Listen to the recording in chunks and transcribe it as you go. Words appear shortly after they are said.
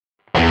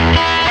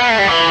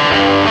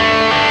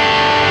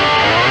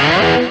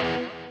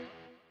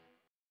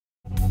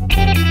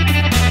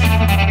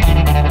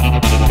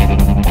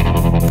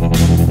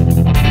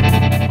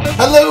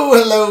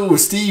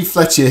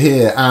Fletcher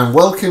here, and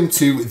welcome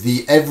to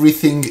the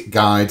Everything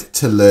Guide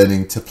to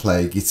Learning to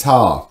Play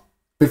Guitar.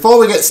 Before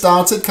we get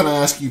started, can I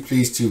ask you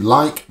please to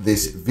like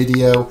this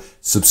video,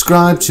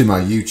 subscribe to my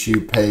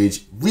YouTube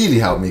page, really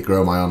help me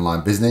grow my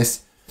online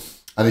business.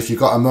 And if you've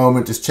got a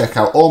moment, just check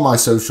out all my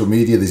social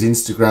media. There's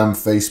Instagram,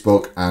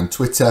 Facebook and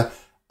Twitter,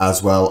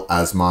 as well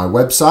as my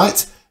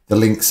website. The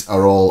links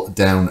are all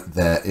down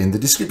there in the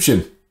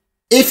description.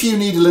 If you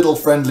need a little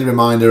friendly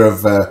reminder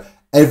of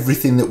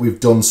everything that we've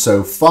done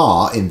so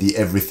far in the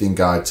Everything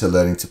Guide to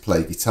Learning to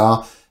Play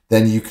Guitar,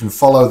 then you can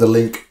follow the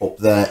link up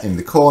there in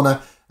the corner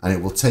and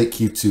it will take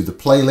you to the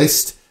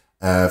playlist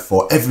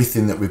for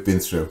everything that we've been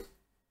through.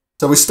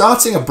 So we're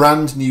starting a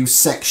brand new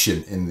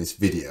section in this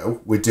video.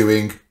 We're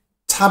doing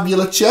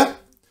tabulature,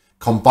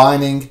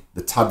 combining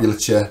the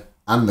tabulature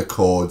and the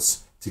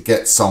chords to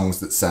get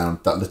songs that sound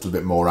that little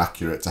bit more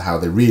accurate to how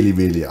they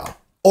really are.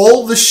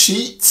 All the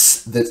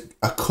sheets that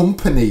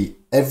accompany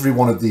every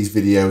one of these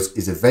videos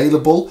is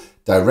available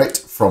direct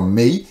from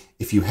me.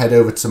 If you head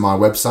over to my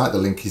website, the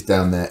link is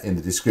down there in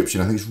the description.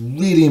 I think it's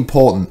really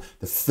important,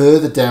 the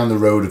further down the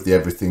road of the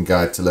Everything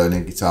Guide to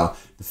Learning Guitar,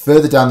 the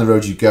further down the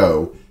road you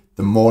go,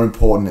 the more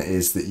important it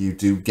is that you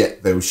do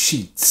get those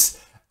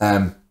sheets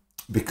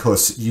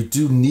because you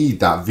do need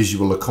that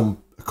visual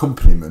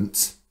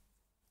accompaniment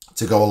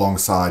to go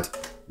alongside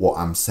what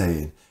I'm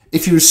saying.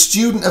 If you're a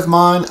student of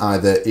mine,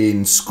 either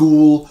in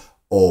school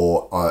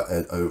or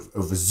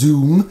over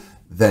Zoom,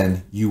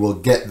 then you will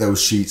get those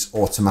sheets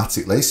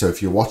automatically. So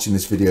if you're watching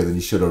this video, then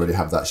you should already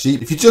have that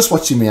sheet. If you're just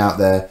watching me out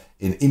there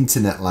in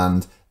internet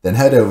land, then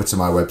head over to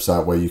my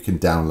website where you can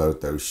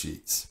download those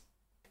sheets.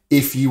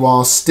 If you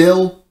are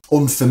still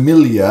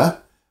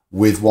unfamiliar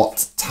with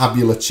what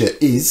tabulature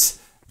is,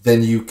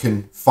 then you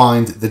can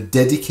find the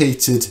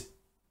dedicated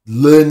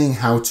learning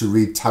how to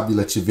read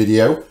tabulature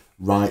video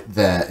right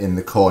there in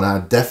the corner. I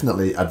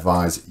definitely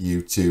advise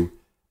you to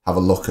have a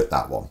look at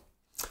that one.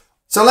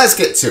 So let's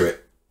get to it.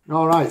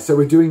 All right, so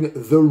we're doing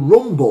The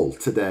Rumble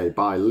today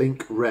by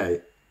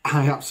Wray.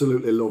 I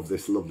absolutely love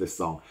this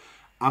song.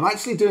 I'm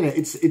actually doing it.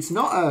 It's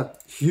not a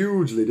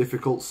hugely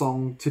difficult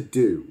song to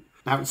do.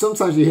 Now,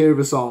 sometimes you hear of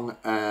a song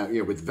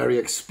with very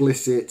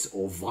explicit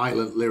or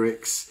violent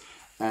lyrics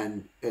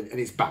and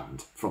it's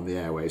banned from the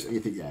airwaves. And you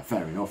think, yeah,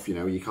 fair enough,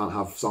 you can't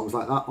have songs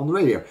like that on the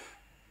radio.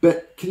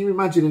 But can you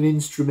imagine an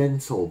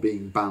instrumental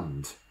being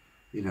banned?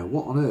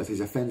 What on earth is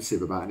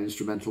offensive about an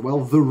instrumental? Well,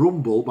 The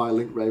Rumble by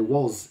Wray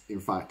was, in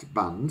fact,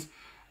 banned,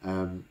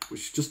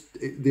 which is just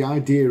the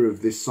idea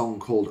of this song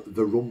called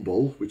The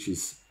Rumble, which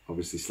is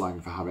obviously slang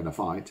for having a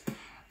fight,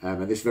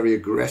 and this very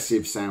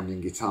aggressive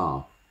sounding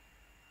guitar.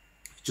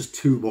 It's just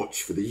too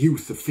much for the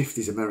youth of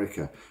 50s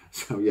America.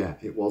 So, yeah,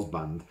 it was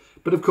banned.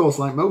 But, of course,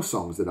 like most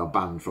songs that are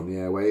banned from the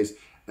airways,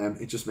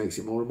 it just makes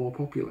it more and more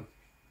popular.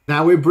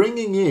 Now, we're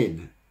bringing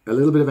in a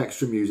little bit of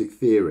extra music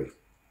theory.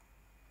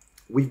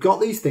 We've got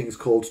these things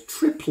called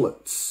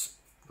triplets.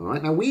 All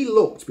right. Now, we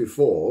looked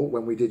before,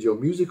 when we did your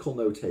musical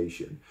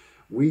notation,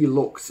 we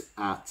looked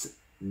at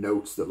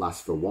notes that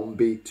last for 1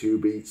 beat, 2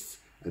 beats,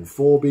 and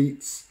 4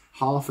 beats,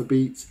 half a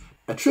beat.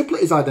 A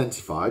triplet is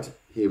identified,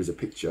 here is a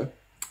picture,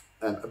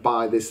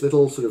 by this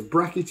little sort of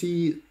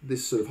brackety,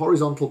 this sort of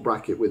horizontal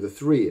bracket with a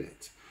 3 in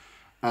it.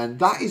 And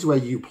that is where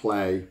you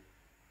play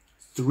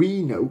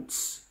 3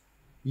 notes,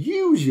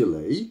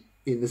 usually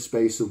in the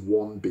space of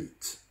 1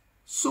 beat.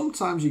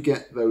 Sometimes you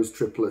get those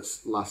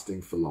triplets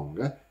lasting for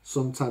longer.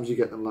 Sometimes you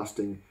get them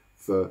lasting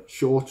for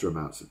shorter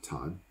amounts of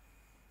time.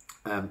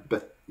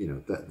 But,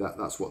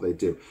 that's what they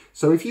do.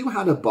 So if you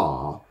had a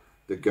bar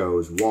that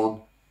goes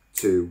 1,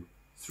 2,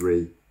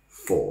 3,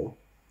 4,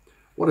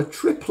 what a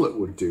triplet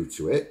would do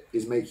to it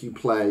is make you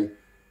play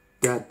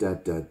da da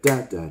da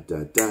da da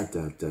da da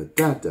da da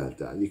da da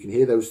da. You can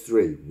hear those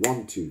 3.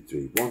 1, 2,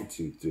 3, 1,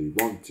 2, 3,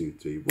 1, 2,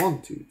 3,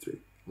 1, 2,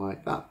 3,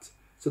 like that.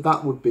 So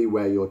that would be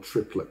where your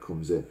triplet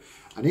comes in.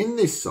 And in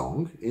this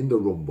song, in The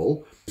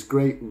Rumble, this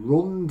great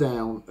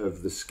rundown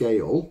of the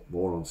scale,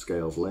 more on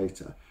scales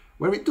later,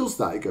 where it does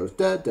that, it goes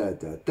da da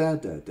da da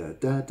da da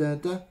da da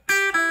da,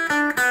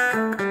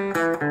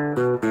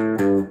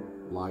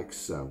 like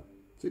so.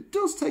 So it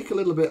does take a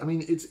little bit. I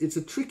mean, it's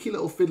a tricky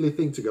little fiddly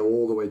thing to go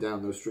all the way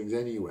down those strings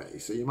anyway.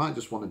 So you might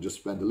just want to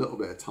spend a little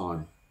bit of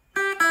time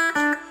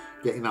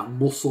getting that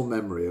muscle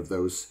memory of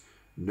those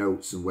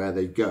notes and where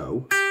they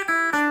go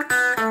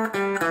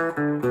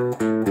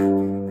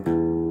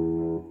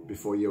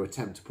before you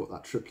attempt to put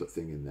that triplet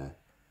thing in there.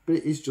 But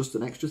it is just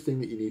an extra thing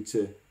that you need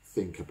to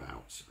think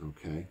about,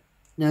 okay?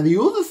 Now, the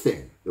other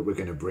thing that we're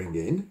going to bring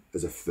in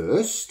as a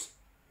first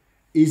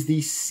is the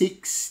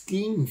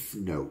 16th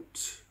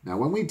note. Now,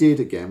 when we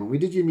did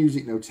your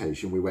music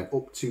notation, we went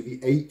up to the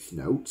 8th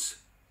note,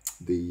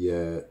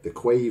 the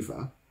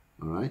quaver,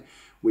 all right,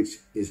 which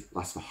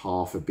lasts for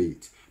half a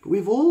beat. But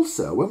we've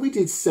also, when we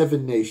did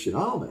Seven Nation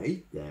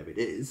Army, there it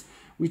is,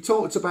 we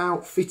talked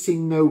about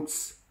fitting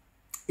notes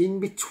in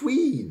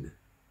between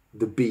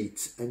the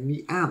beat and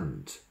the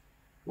and.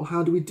 Well,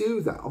 how do we do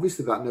that?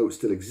 Obviously, that note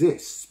still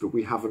exists, but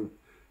we haven't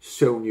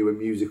shown you a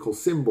musical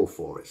symbol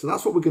for it. So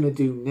that's what we're going to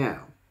do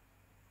now,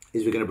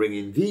 is we're going to bring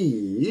in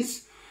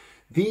these.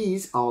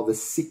 These are the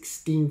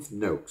 16th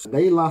notes.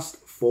 They last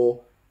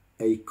for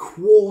a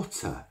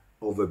quarter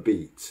of a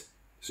beat.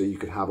 So you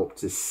could have up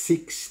to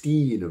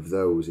 16 of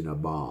those in a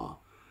bar.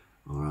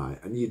 All right,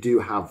 and you do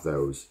have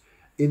those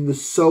in the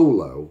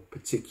solo,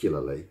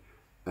 particularly,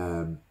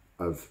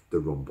 of the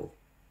rumble.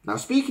 Now,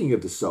 speaking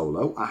of the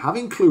solo, I have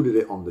included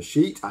it on the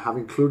sheet. I have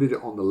included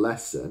it on the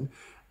lesson.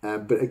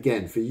 But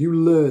again, for you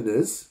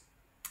learners,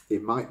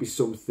 it might be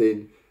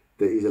something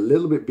that is a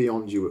little bit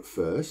beyond you at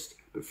first.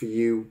 But for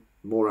you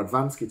more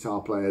advanced guitar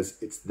players,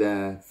 it's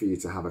there for you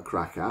to have a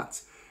crack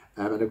at.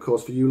 And of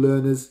course, for you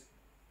learners,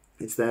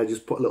 it's there.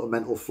 Just put a little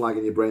mental flag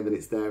in your brain that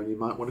it's there and you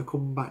might want to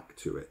come back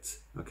to it.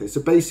 Okay,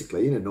 so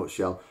basically, in a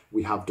nutshell,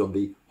 we have done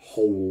the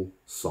whole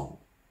song.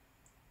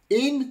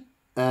 In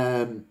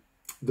the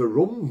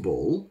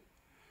rumble,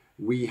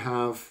 we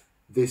have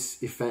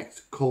this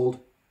effect called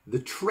the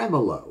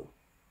tremolo.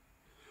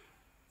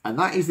 And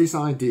that is this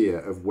idea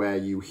of where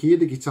you hear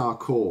the guitar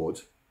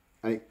chord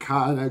and it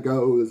kind of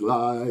goes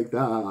like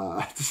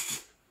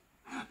that.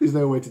 There's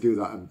no way to do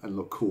that and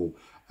look cool.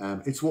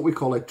 It's what we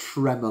call a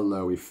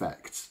tremolo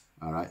effect.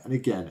 All right. And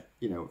again,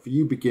 you know, for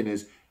you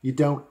beginners, you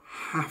don't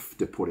have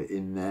to put it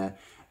in there.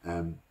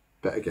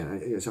 But again,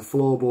 it's a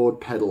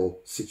floorboard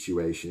pedal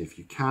situation if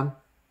you can.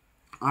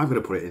 I'm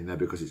going to put it in there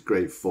because it's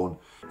great fun.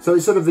 So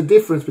it's sort of the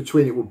difference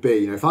between it would be,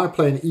 you know, if I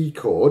play an E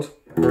chord,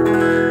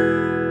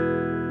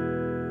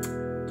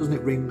 doesn't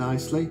it ring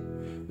nicely?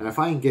 Now, if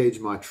I engage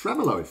my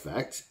tremolo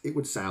effect, it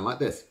would sound like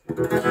this.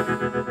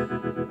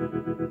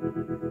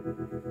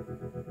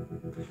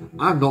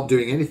 I'm not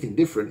doing anything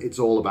different. It's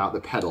all about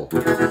the pedal.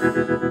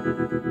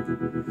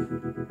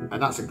 And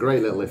that's a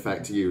great little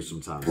effect to use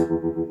sometimes.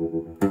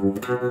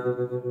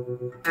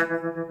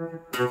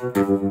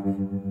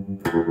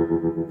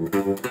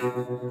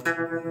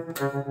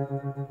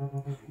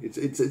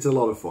 It's a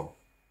lot of fun.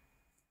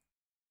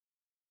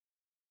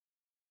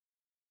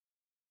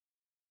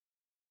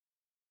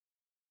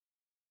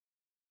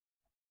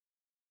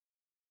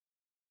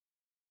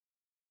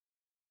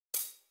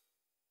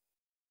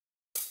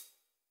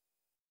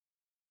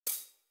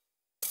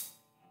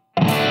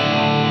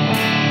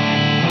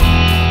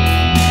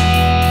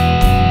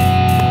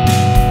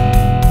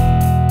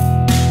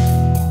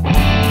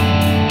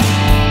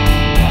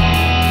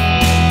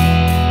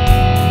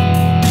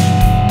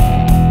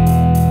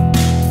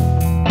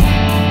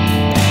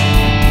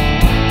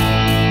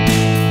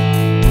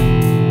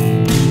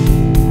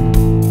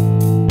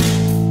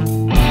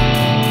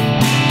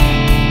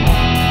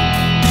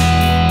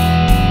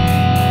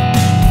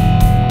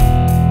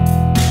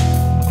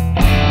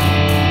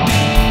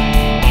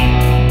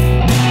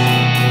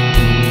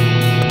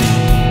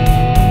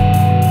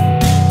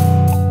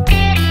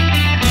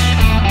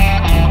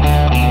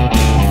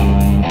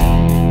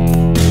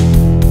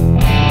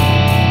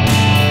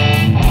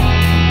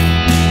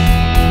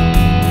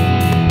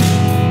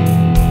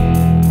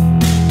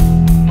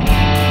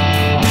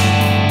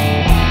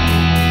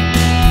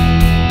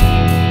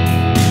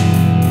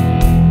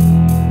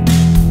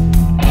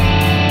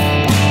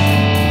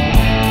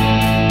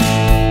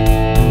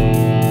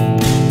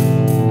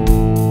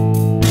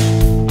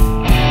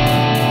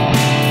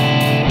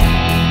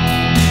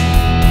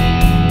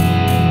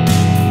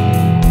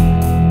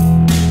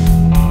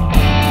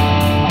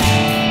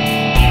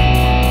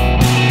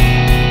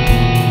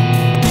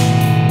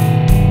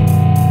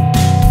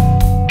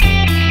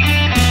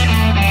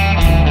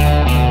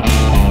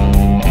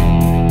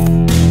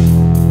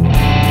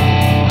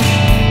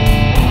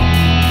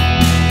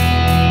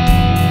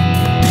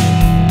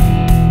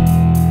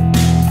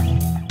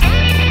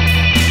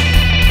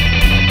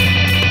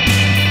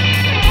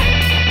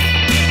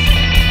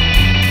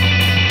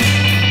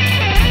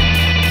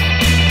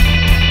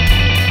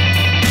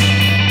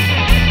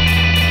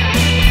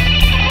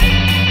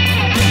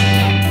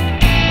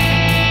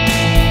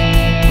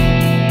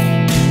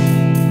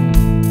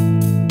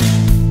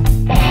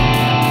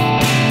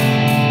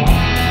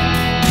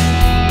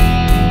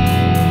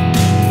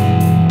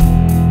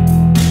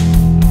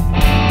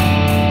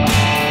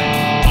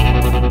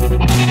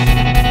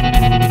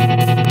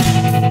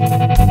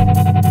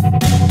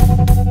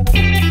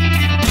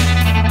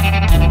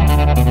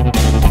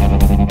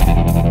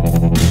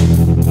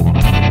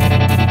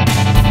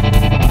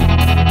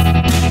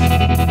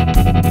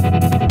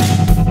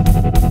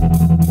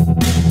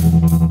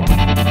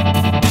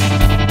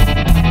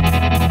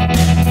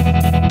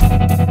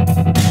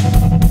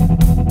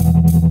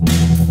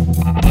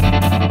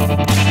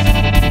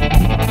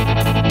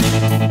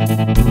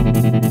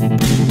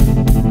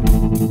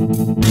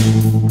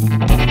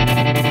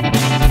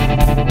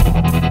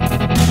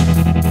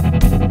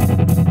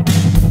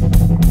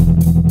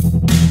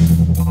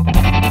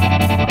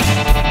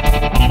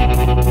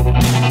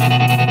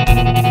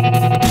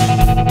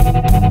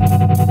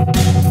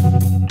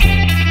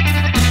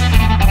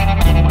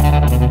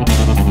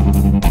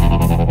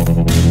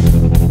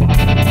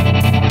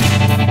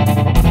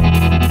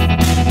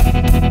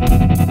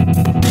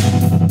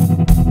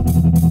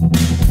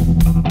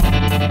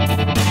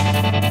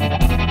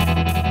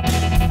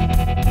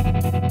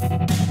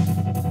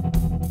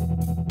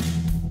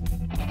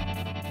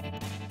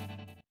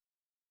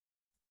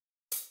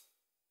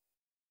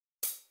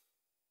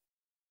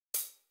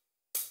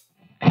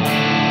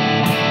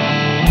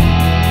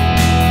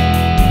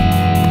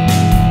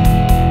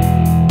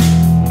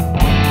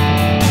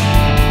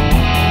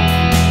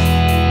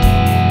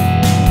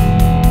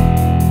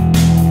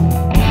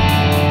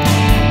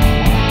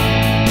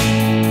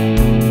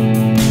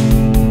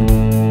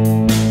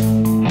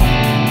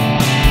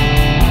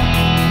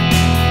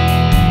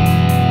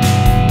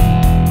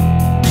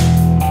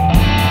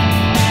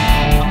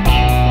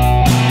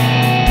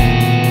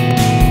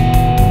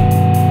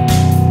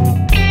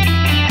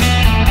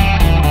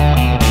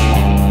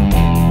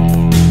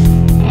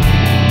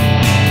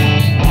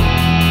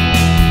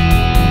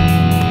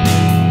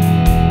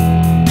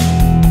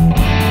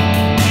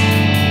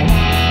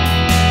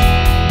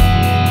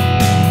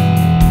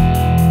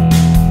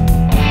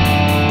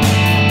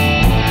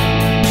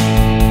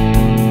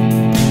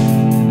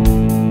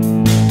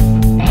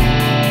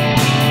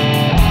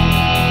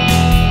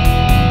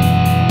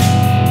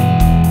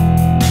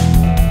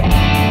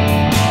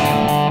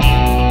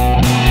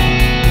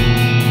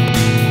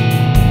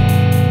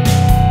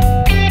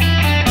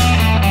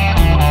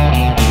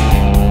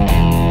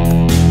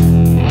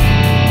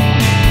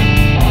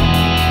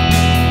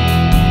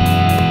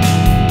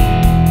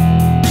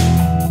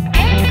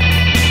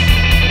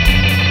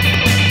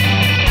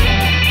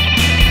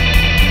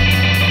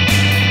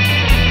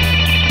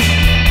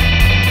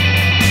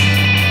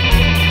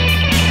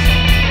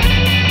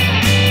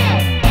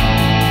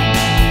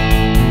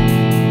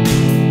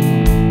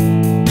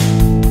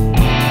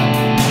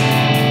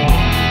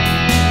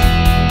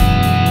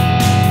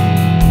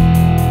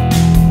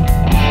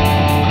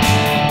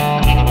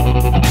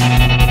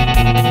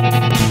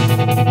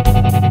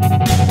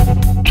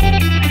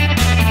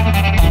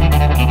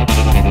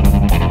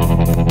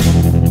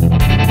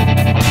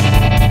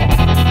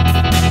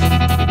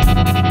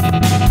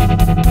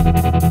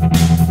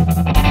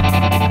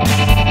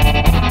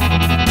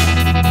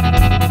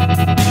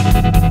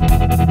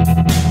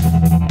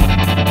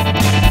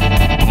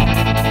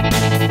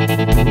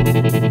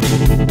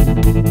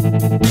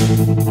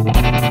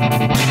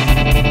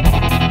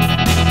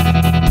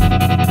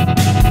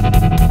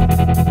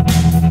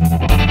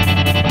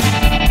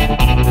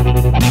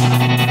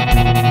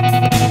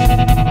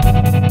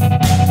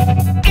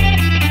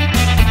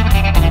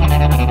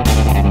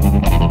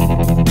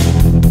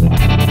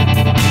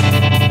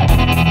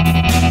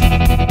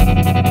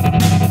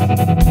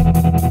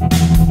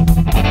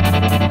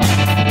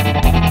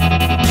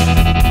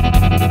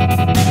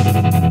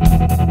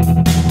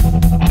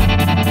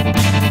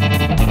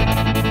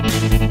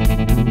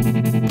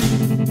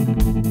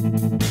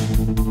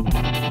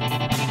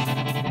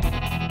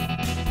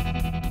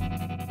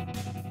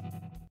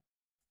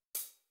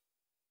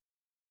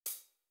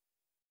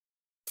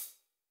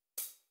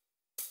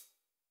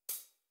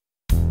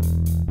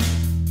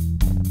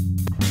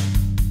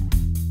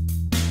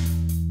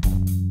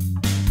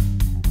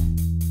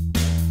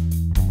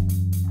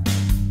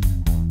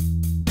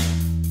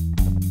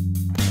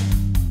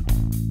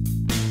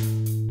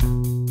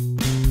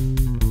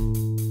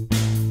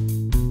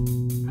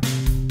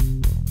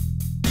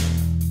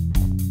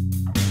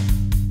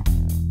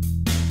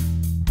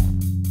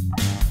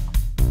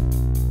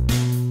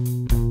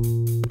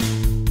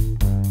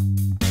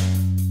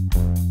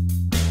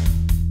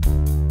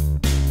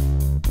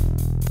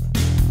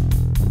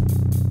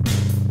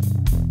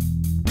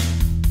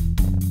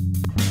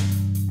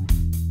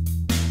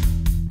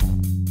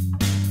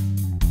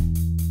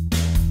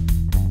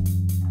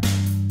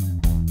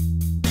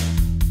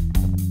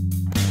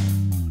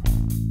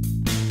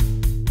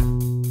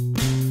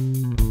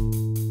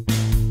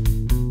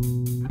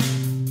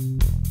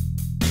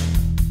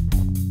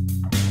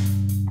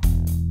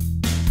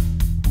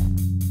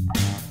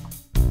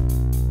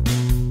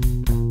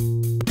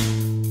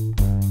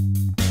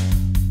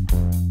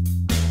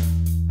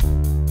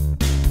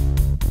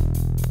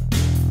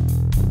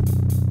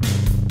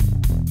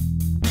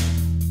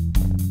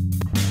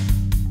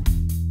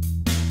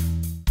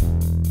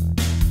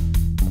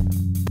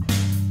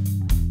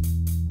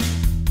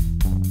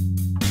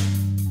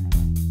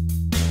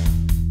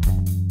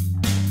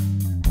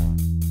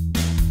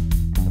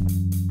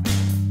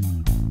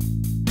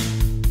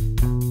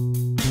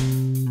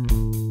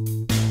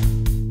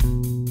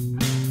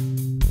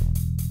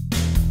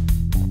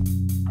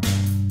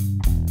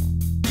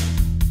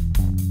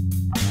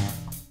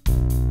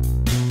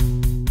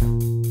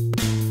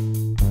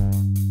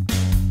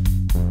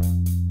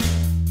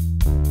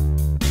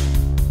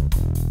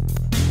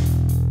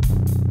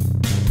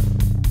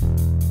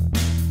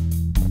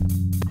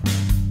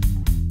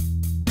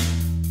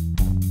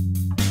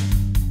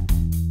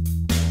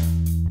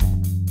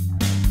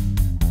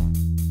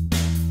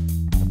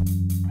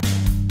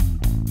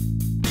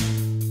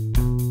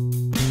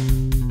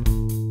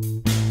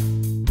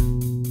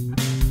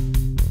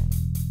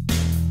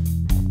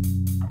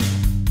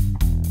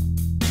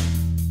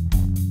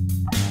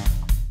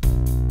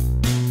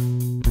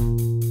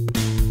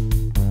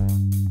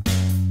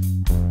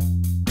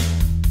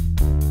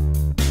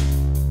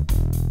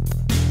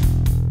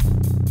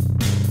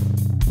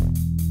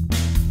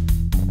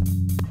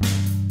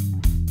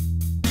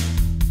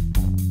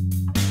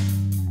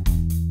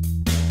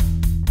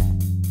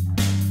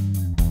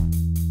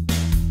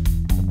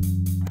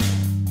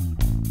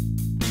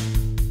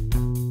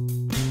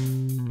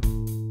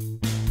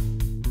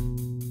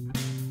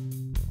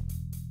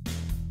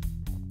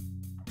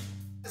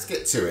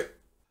 get to it.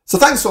 So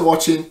thanks for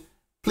watching.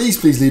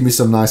 Please leave me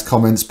some nice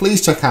comments.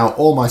 Please check out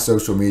all my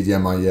social media,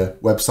 my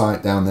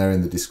website down there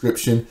in the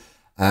description.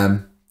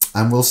 And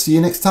we'll see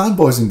you next time,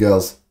 boys and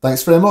girls.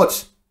 Thanks very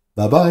much.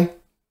 Bye-bye.